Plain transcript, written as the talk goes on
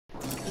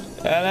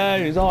Hello,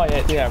 it's I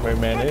at the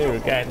Everyman here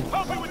again.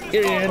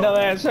 Give you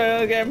another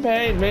answer, getting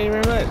paid. Thank you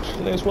very much.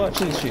 Let's watch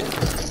this shit.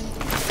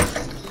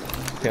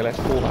 Okay, let's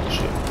pull that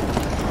shit.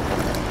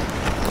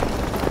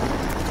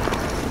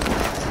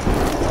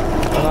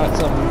 Alright,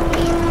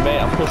 mate,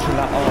 I'm pushing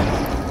that off.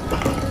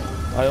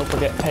 I hope I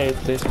get paid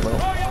for this, bro.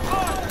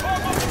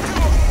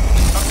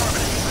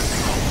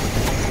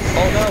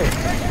 Oh no!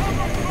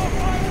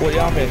 What are you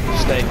having?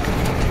 Steak.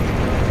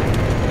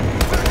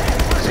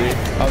 See?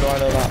 How do I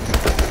know that?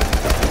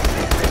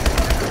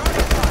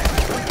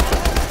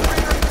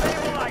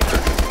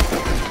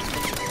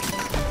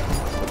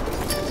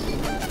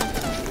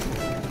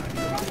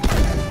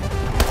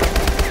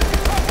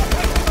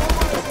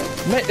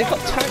 Mate, they got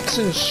tanks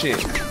and shit.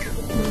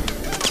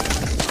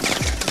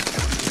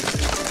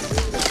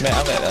 Mate,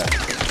 I'm at that.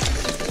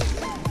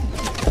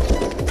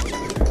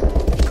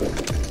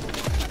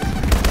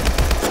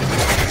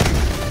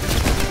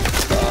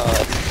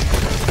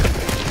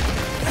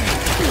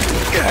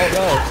 Oh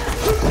no.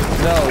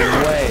 No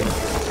way.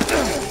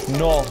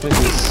 North, this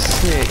is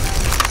sick.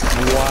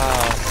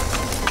 Wow.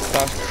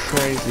 That's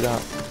crazy,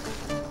 that.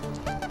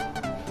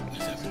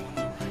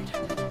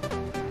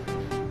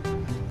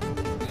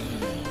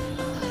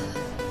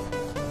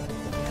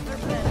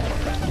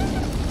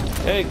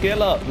 Hey, get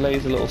up,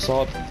 lazy little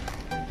sod.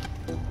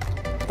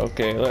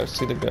 Okay, let's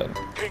see the gun.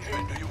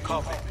 Kingpin, do you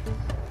copy?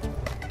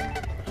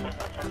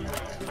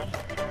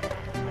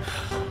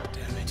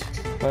 Damn it.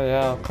 Oh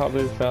yeah, I can't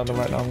believe we found him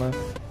right down there.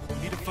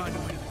 Need to find a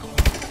way to the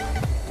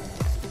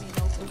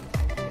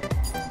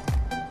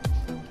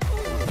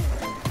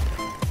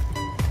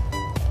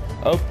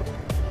car. Oh,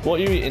 what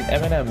are you eating?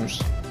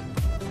 M&M's?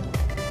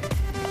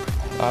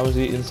 I was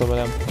eating some of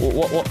them.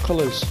 What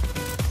colours?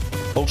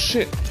 Oh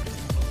shit!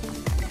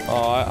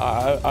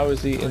 Oh, I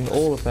was eating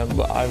all of them,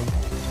 but I've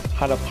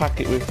had a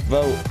packet with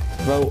vote,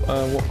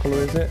 what colour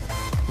is it?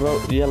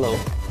 Vote yellow.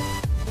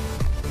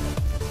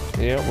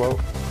 Yeah, vote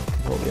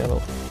yellow.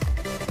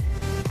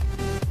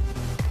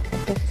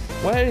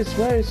 Where is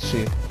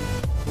she?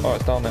 Oh,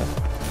 it's down there.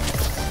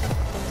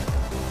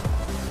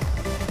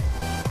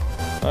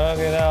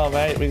 Okay now,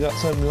 mate, we got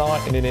some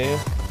lighting in here.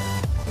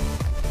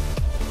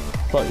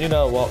 But you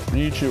know what?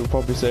 YouTube will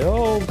probably say,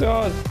 oh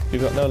god, you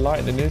got no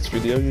lighting in this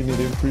video, you need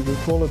to improve the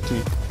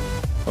quality.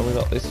 And we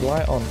got this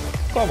light on.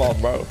 Come on,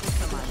 bro.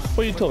 What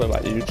are you talking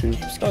about, YouTube?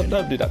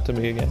 Don't do that to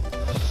me again.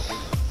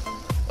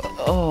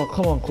 Oh,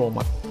 come on,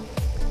 Cormac.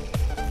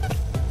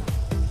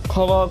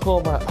 Come on,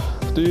 Cormac.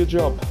 Do your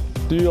job.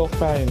 Do your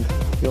thing.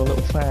 Your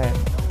little thing.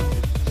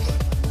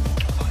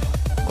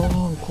 Go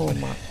on,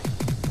 Cormac.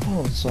 Come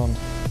on, son.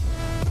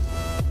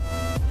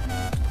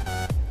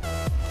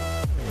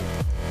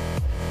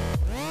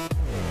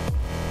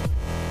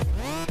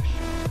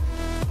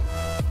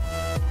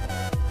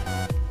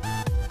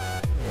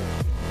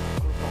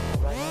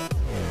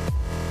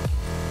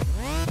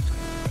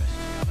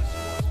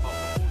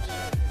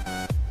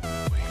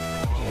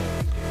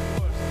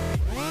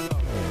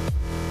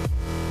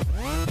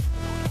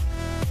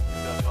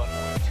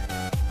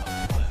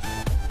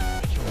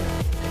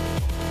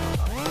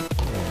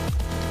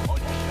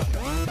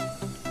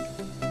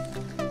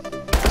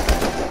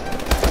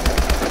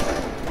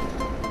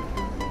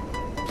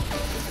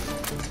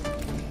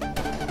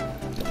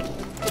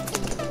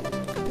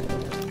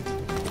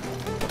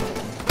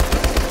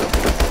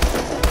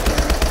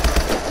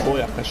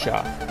 A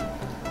shot.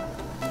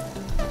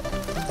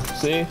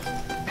 See?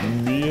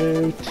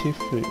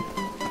 Beautiful.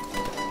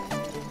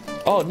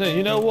 Oh no,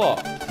 you know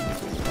what?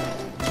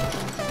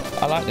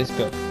 I like this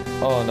gun.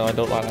 Oh no, I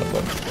don't like that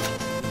gun.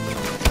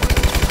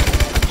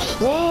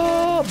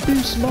 Ah,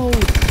 beast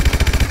mode.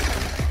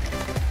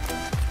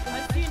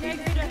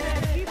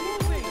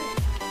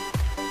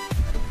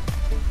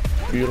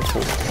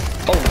 Beautiful.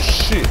 Oh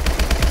shit.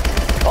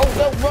 Oh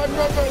no, run.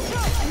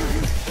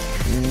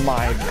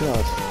 My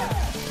god.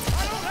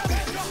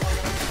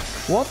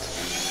 What?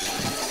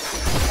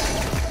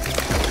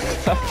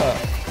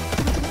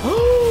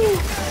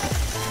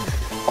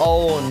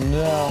 Oh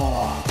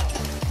no.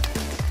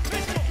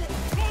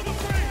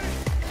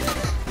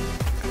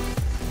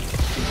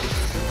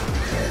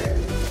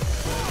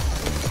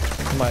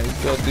 My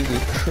god, this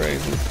is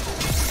crazy.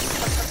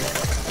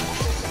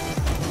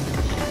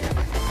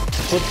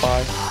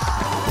 Goodbye.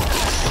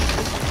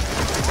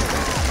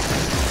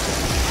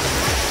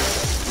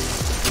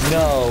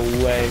 No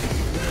way.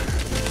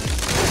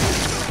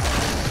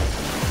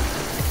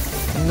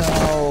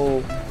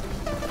 No.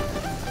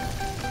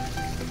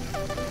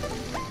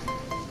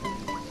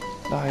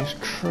 That is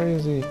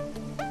crazy. Need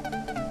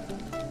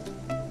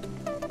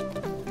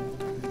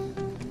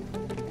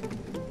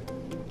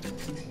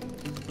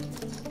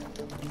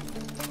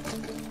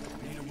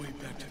a way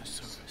back to the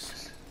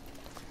surface.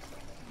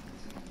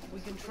 We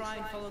can try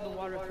and follow the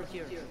water from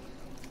here.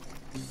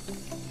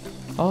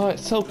 Oh,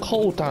 it's so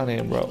cold down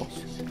here, bro.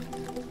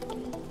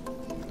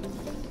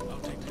 I'll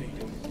take lead.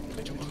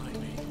 Get you behind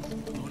me.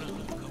 Luna,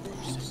 cover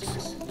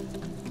 6.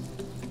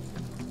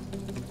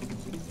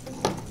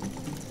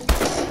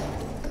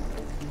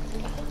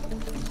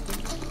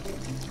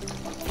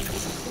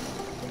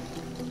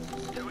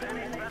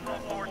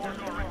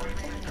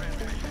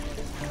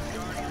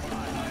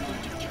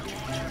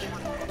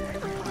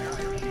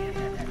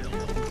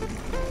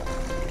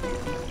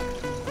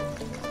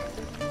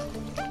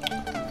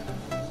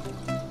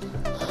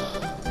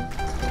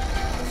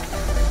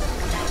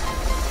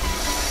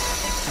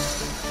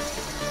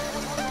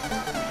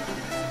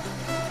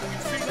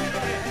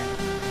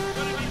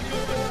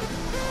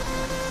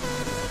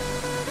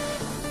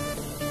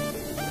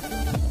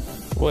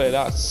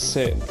 Okay, that's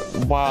it.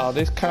 Wow,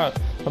 this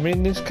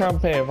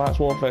campaign, Advanced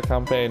Warfare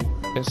campaign,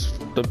 is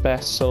the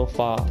best so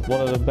far. One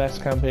of the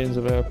best campaigns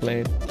I've ever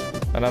played,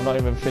 and I'm not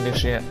even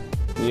finished yet.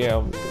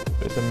 Yeah,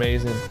 it's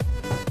amazing.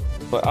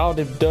 But how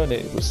they've done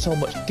it with so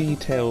much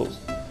details,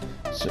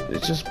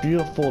 it's just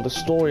beautiful. The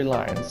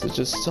storylines are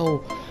just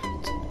so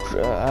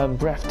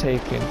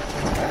breathtaking.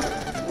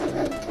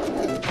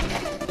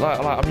 Like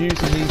I'm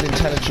using these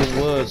intelligent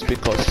words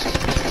because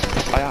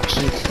I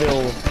actually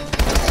feel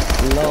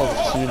loved.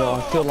 You know,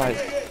 I feel like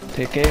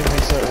they gave me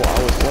what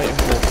I was waiting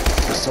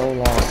for so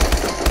long.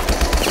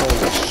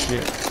 Holy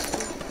shit.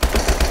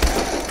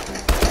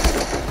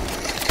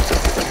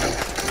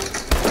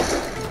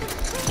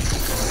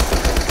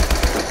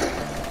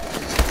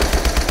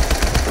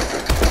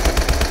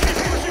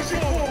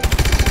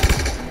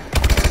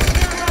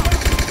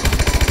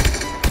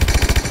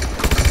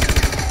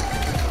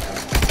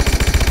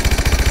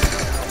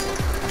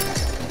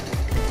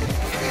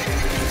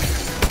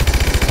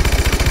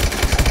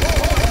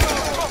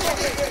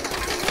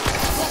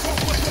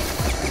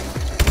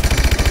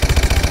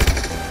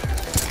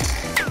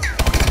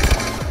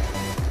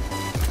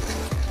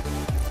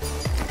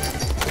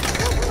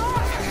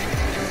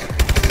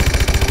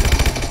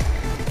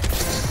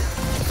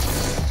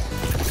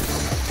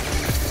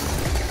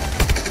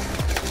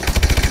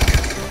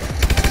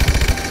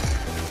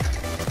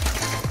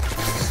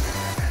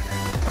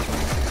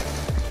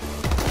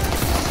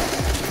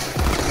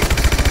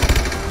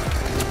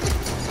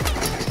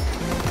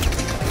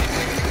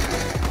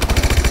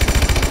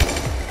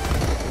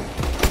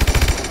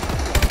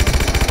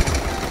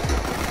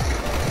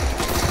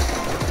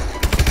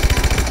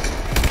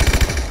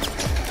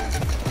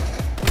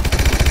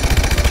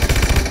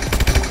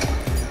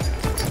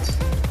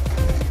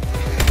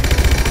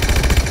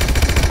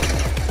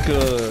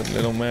 Good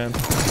little man.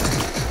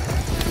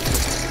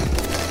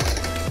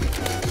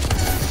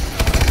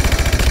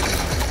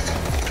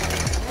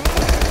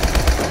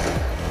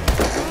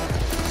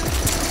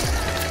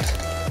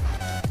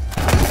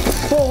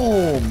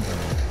 Boom!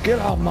 Get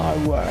out of my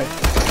way.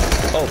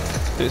 Oh,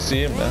 didn't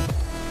see him there.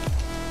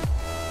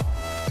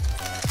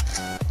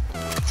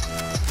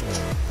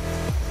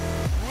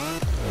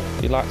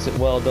 He likes it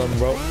well done,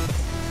 bro.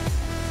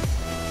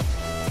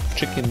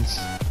 Chickens.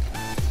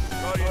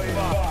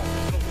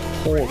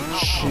 Holy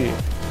shit.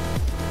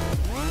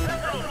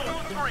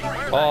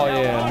 Oh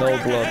yeah, no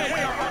blood.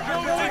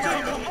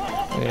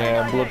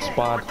 Yeah, blood's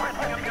bad.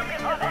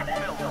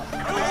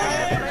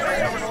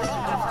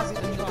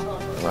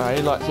 Right,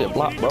 he likes it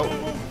black, bro.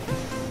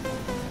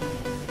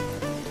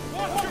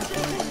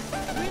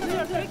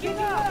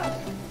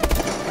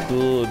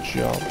 Good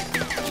job.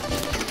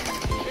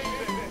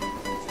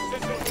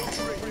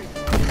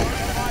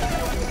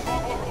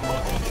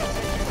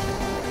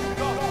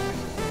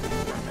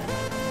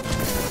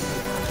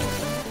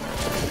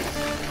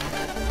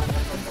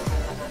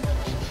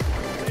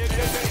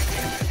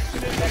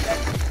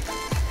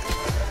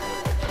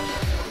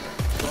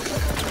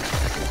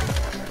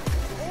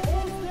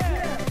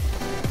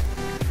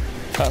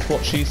 That's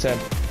what she said.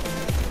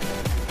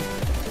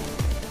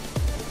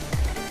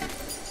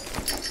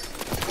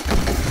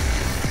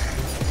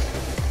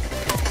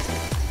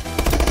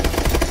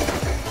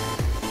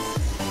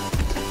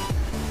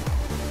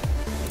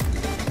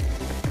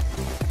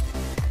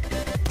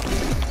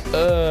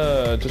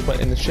 Just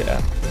went in the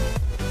shitter.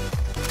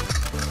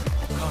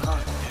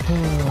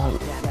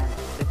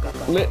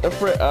 Lit the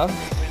fritter.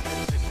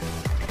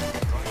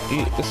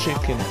 Eat the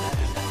chicken.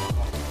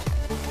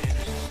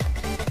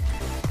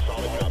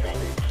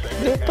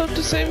 They're both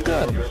the same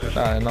gun. No,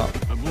 they're not.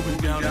 I'm moving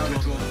down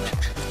into a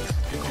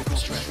pick off the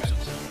stragglers.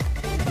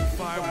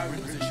 Fire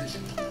in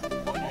position.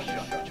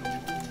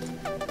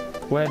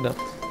 Where the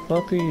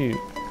fuck are you?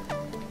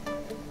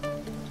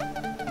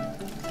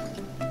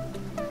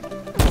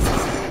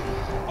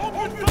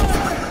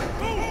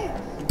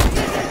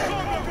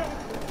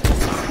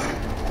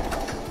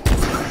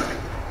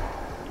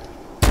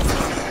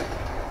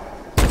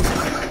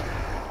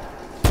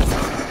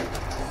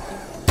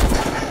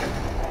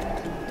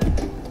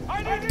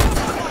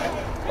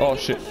 Oh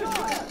shit.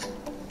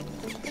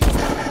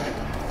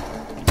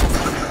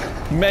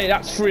 Mate,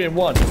 that's 3 in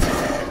 1.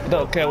 I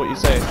don't care what you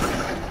say.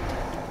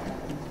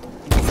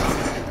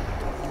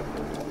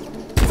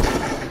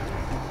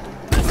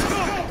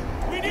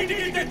 We need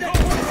to get that.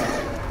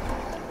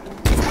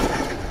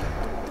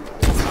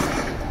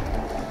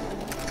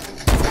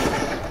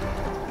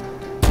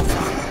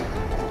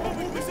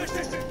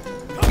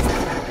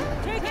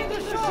 Taking the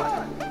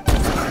shot!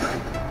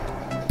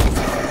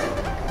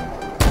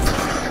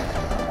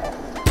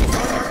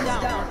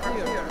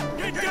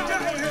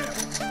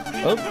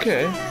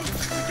 Okay.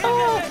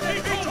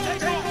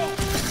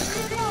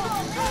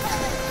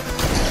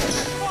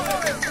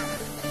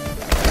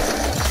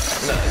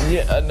 No,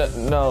 yeah,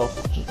 no.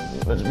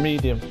 It's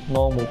medium,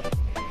 normal,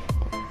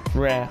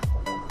 rare.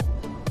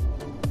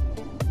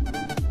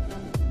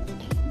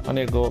 I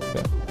need to go up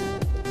there.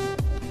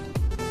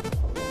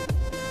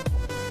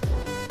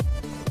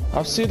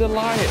 I see the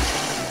light.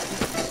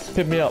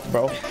 Pick me up,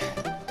 bro.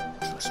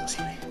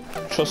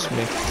 Trust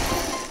me.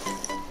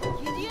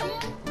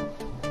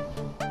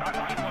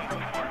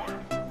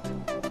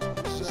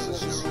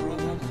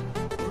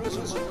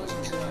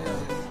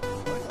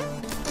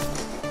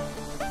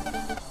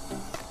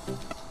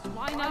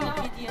 Why now,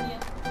 Gideon?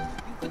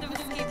 You could have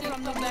escaped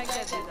from the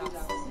Baghdad with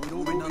us. We'd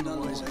all be none the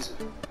wiser.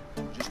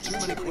 Just too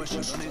many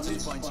questions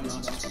unanswered, find some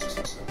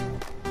answers.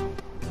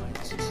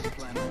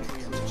 Plan on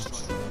preemptive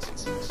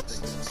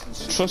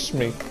strike. Trust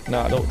me.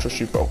 Nah, I don't trust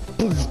you, bro.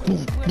 We're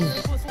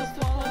supposed to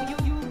follow you.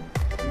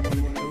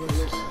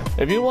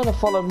 If you want to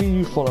follow me,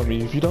 you follow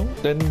me. If you don't,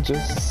 then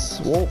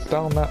just walk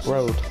down that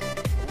road.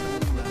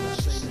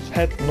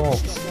 Head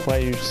north, where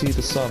you see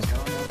the sun.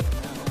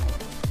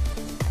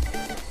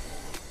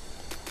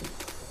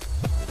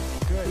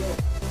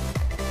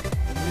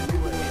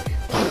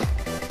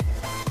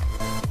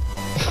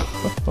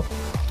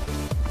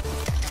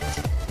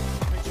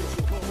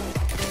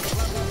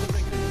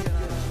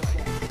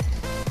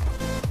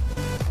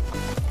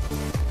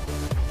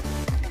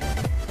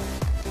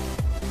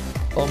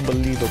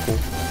 Unbelievable.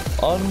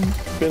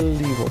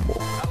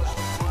 Unbelievable.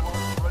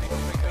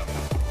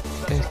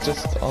 It's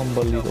just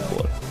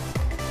unbelievable.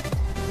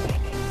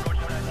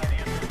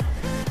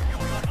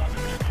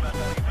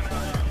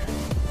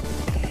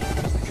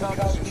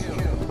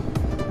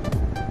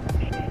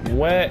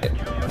 Where?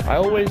 I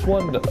always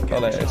wonder. Oh,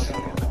 there it is.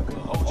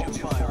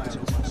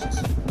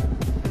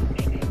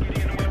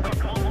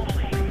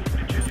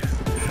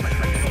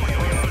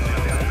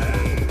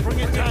 Bring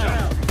it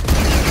down.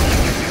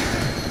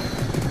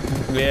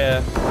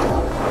 Yeah.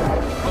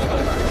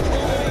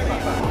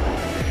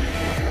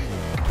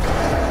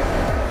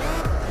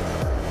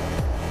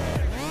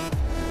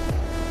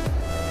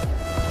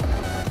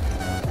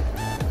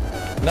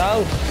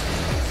 No.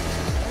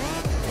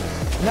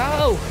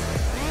 No.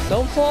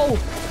 Don't fall.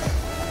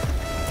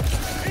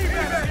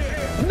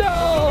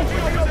 No.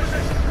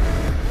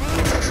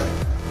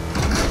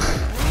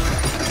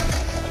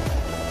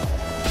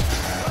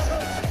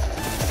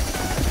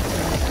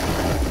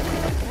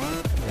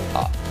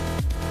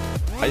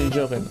 Are you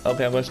joking?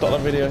 Okay, I'm going to stop the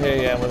video here,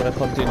 yeah, and we're going to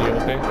continue,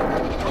 okay?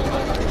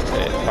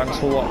 Thanks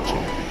for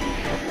watching.